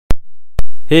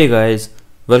Hey guys,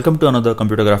 welcome to another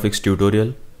computer graphics tutorial.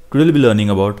 Today we'll be learning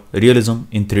about realism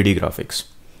in 3D graphics.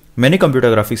 Many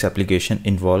computer graphics applications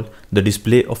involve the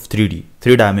display of 3D,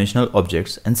 three-dimensional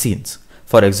objects and scenes.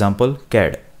 For example,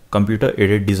 CAD,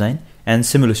 computer-aided design and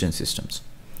simulation systems.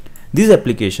 These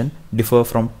applications differ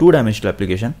from two-dimensional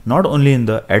applications not only in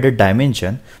the added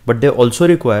dimension, but they also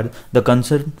require the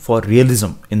concern for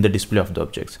realism in the display of the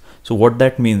objects. So what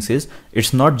that means is,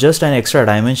 it's not just an extra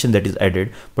dimension that is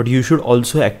added, but you should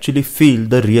also actually feel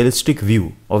the realistic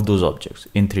view of those objects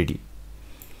in 3D.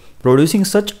 Producing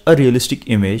such a realistic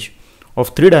image of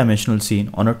three-dimensional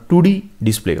scene on a 2D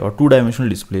display or two-dimensional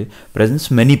display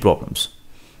presents many problems.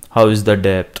 How is the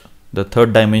depth, the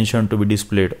third dimension to be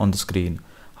displayed on the screen?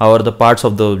 How are the parts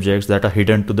of the objects that are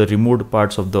hidden to the removed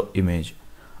parts of the image?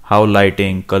 How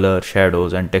lighting, color,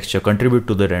 shadows and texture contribute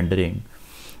to the rendering?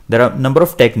 There are a number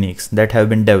of techniques that have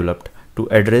been developed to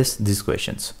address these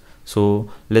questions.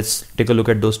 So let's take a look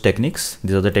at those techniques.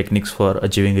 These are the techniques for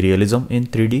achieving realism in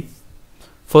 3D.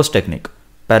 First technique,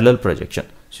 parallel projection.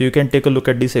 So you can take a look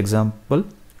at this example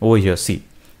over here. See,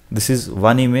 this is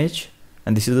one image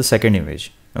and this is the second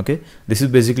image. Okay, this is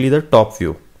basically the top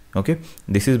view. Okay,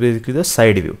 this is basically the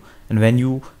side view, and when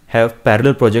you have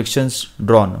parallel projections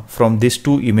drawn from these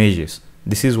two images,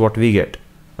 this is what we get.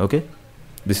 Okay,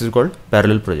 this is called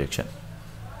parallel projection.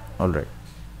 All right,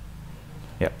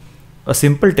 yeah, a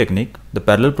simple technique, the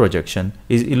parallel projection,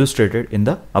 is illustrated in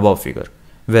the above figure,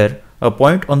 where a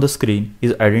point on the screen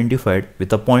is identified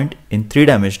with a point in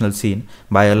three-dimensional scene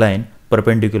by a line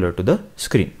perpendicular to the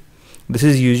screen. This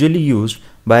is usually used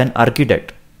by an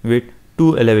architect with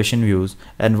two elevation views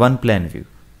and one plan view.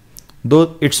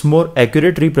 Though it's more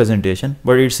accurate representation,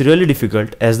 but it's really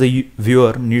difficult as the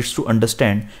viewer needs to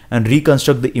understand and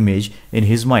reconstruct the image in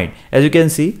his mind. As you can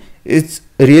see, it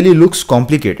really looks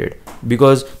complicated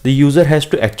because the user has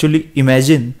to actually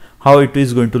imagine how it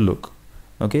is going to look.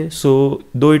 Okay, so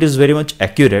though it is very much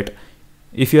accurate,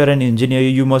 if you are an engineer,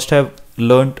 you must have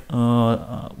learned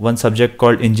one subject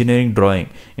called engineering drawing,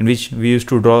 in which we used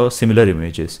to draw similar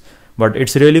images. But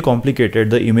it's really complicated.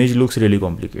 The image looks really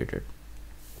complicated.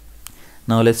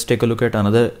 Now let's take a look at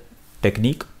another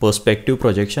technique, perspective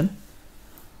projection.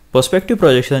 Perspective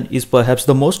projection is perhaps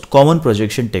the most common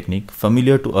projection technique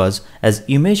familiar to us, as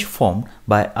image formed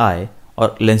by eye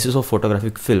or lenses of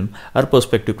photographic film are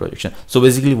perspective projection. So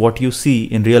basically what you see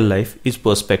in real life is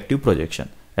perspective projection.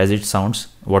 As it sounds,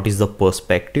 what is the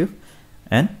perspective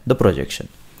and the projection?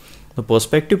 The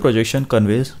perspective projection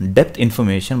conveys depth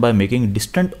information by making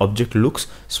distant object looks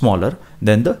smaller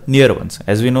than the near ones.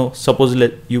 As we know, suppose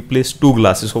you place two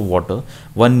glasses of water,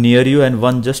 one near you and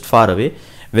one just far away.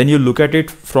 When you look at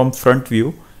it from front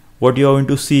view, what you are going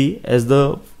to see as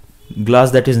the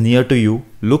glass that is near to you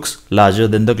looks larger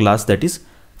than the glass that is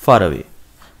far away.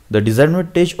 The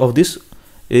disadvantage of this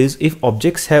is, if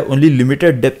objects have only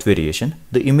limited depth variation,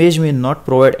 the image may not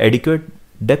provide adequate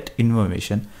depth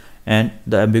information and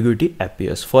the ambiguity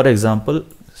appears. For example,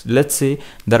 let's say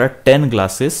there are 10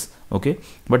 glasses, okay,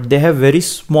 but they have very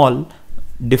small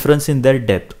difference in their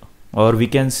depth, or we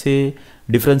can say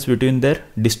difference between their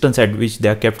distance at which they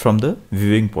are kept from the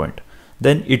viewing point.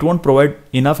 Then it won't provide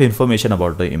enough information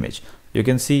about the image. You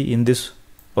can see in this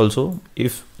also,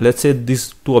 if let's say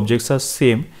these two objects are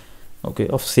same, okay,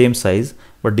 of same size,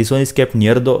 but this one is kept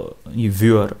near the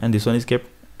viewer and this one is kept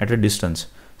at a distance.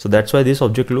 So that's why this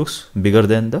object looks bigger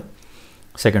than the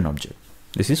second object.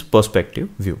 This is perspective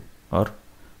view or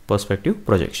perspective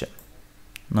projection.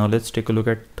 Now let's take a look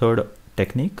at third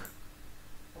technique,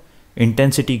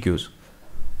 intensity cues.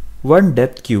 One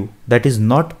depth cue that is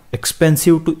not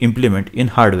expensive to implement in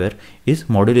hardware is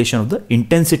modulation of the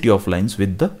intensity of lines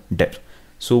with the depth.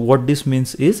 So what this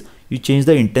means is, you change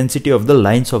the intensity of the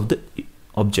lines of the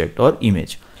object or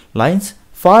image. Lines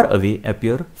far away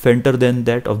appear fainter than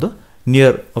that of the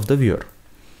near of the viewer.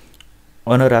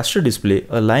 On a raster display,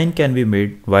 a line can be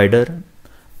made wider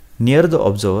near the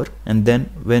observer, and then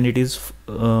when it is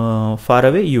far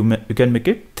away, you can make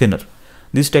it thinner.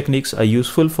 These techniques are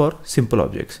useful for simple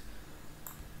objects.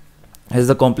 As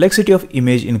the complexity of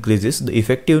image increases, the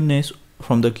effectiveness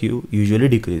from the cue usually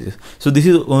decreases. So this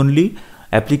is only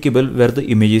applicable where the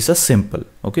images are simple.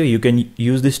 Okay, you can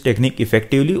use this technique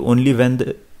effectively only when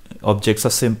the objects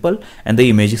are simple and the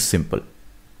image is simple.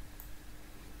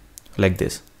 Like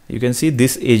this, you can see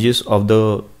these edges of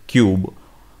the cube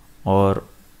or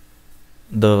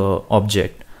the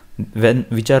object,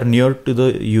 which are near to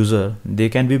the user, they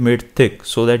can be made thick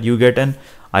so that you get an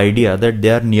idea that they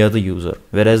are near the user,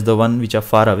 whereas the one which are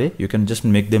far away, you can just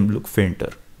make them look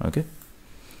fainter. Okay,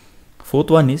 fourth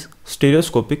one is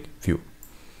stereoscopic view.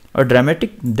 A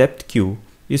dramatic depth cue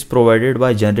is provided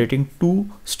by generating two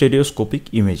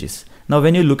stereoscopic images. Now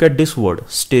when you look at this word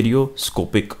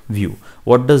stereoscopic view,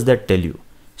 what does that tell you?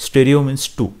 Stereo means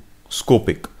two,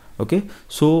 scopic. Okay,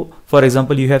 so for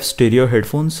example, you have stereo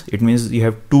headphones, it means you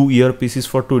have two earpieces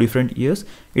for two different ears.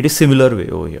 It is similar way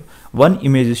over here. One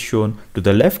image is shown to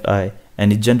the left eye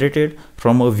and is generated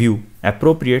from a view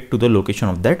appropriate to the location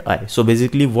of that eye. So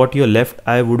basically what your left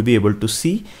eye would be able to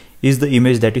see is the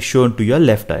image that is shown to your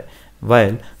left eye,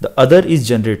 while the other is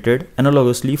generated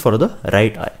analogously for the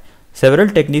right eye. Several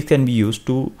techniques can be used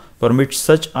to permit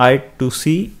such eye to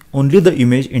see only the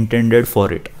image intended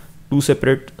for it. Two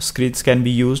separate screens can be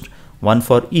used, one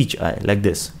for each eye, like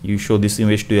this. You show this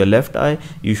image to your left eye,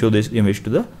 you show this image to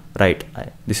the right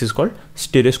eye. This is called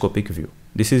stereoscopic view.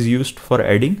 This is used for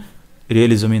adding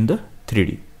realism in the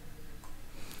 3D.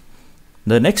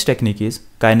 The next technique is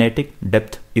kinetic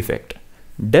depth effect.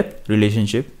 Depth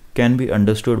relationship can be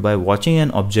understood by watching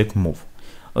an object move.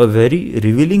 A very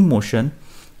revealing motion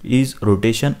is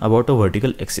rotation about a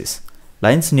vertical axis.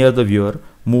 Lines near the viewer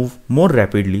move more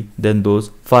rapidly than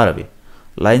those far away.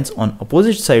 Lines on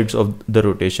opposite sides of the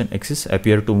rotation axis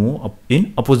appear to move up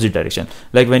in opposite direction.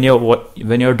 Like when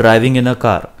you're driving in a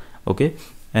car, okay,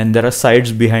 and there are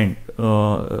sides behind,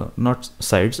 not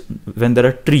sides, when there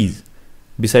are trees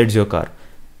besides your car,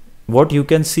 what you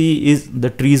can see is the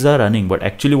trees are running, but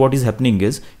actually what is happening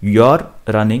is you're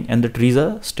running and the trees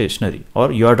are stationary,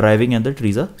 or you're driving and the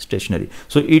trees are stationary.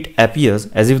 So it appears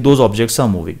as if those objects are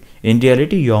moving. In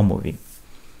reality, you're moving.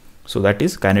 So that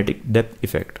is kinetic depth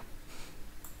effect.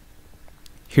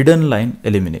 Hidden line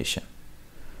elimination.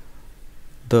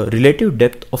 The relative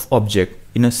depth of object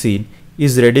in a scene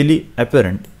is readily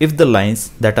apparent if the lines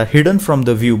that are hidden from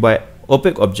the view by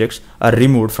opaque objects are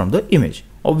removed from the image.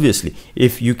 Obviously,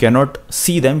 if you cannot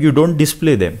see them, you don't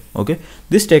display them. Okay,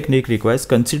 this technique requires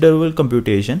considerable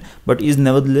computation but is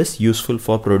nevertheless useful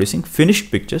for producing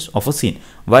finished pictures of a scene.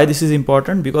 Why this is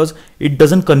important? Because it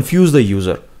doesn't confuse the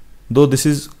user, though this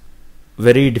is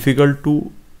very difficult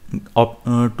to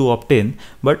obtain,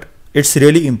 but it's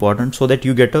really important so that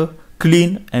you get a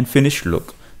clean and finished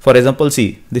look. For example,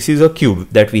 see, this is a cube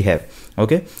that we have.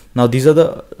 Okay, now this is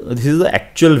the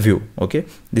actual view. Okay,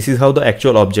 this is how the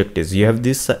actual object is. You have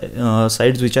these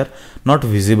sides which are not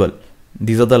visible.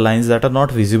 These are the lines that are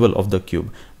not visible of the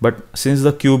cube, but since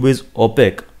the cube is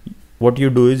opaque, what you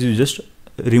do is you just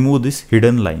remove these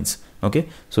hidden lines. Okay,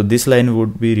 so this line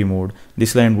would be removed,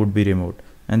 this line would be removed,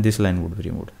 and this line would be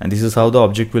removed, and this is how the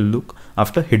object will look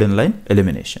after hidden line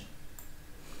elimination.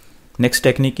 Next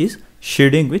technique is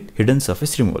shading with hidden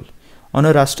surface removal. On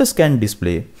a raster scan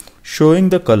display, showing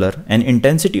the color and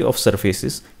intensity of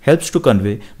surfaces helps to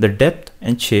convey the depth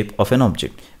and shape of an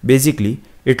object. Basically,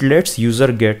 it lets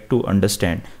user get to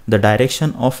understand the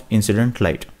direction of incident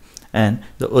light and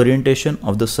the orientation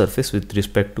of the surface with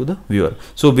respect to the viewer.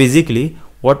 So basically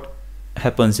what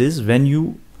happens is when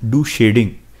you do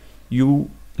shading, you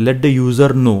let the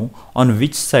user know on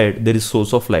which side there is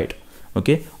source of light,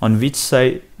 okay, on which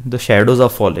side the shadows are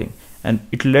falling, and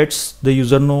it lets the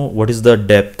user know what is the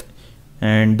depth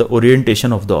and the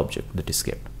orientation of the object that is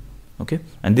kept. Okay,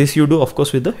 and this you do of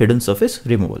course with the hidden surface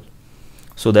removal.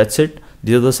 So that's it.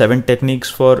 These are the 7 techniques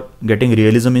for getting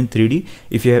realism in 3D.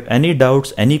 If you have any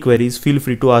doubts, any queries, feel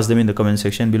free to ask them in the comment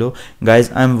section below.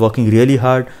 Guys, I'm working really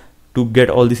hard to get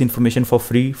all this information for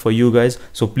free for you guys,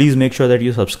 so please make sure that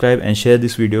you subscribe and share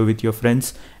this video with your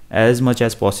friends as much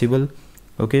as possible.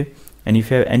 Okay, and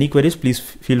if you have any queries, please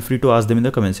feel free to ask them in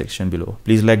the comment section below.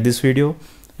 Please like this video,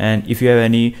 and if you have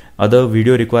any other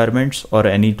video requirements or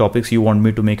any topics you want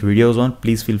me to make videos on,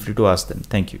 please feel free to ask them.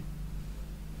 Thank you.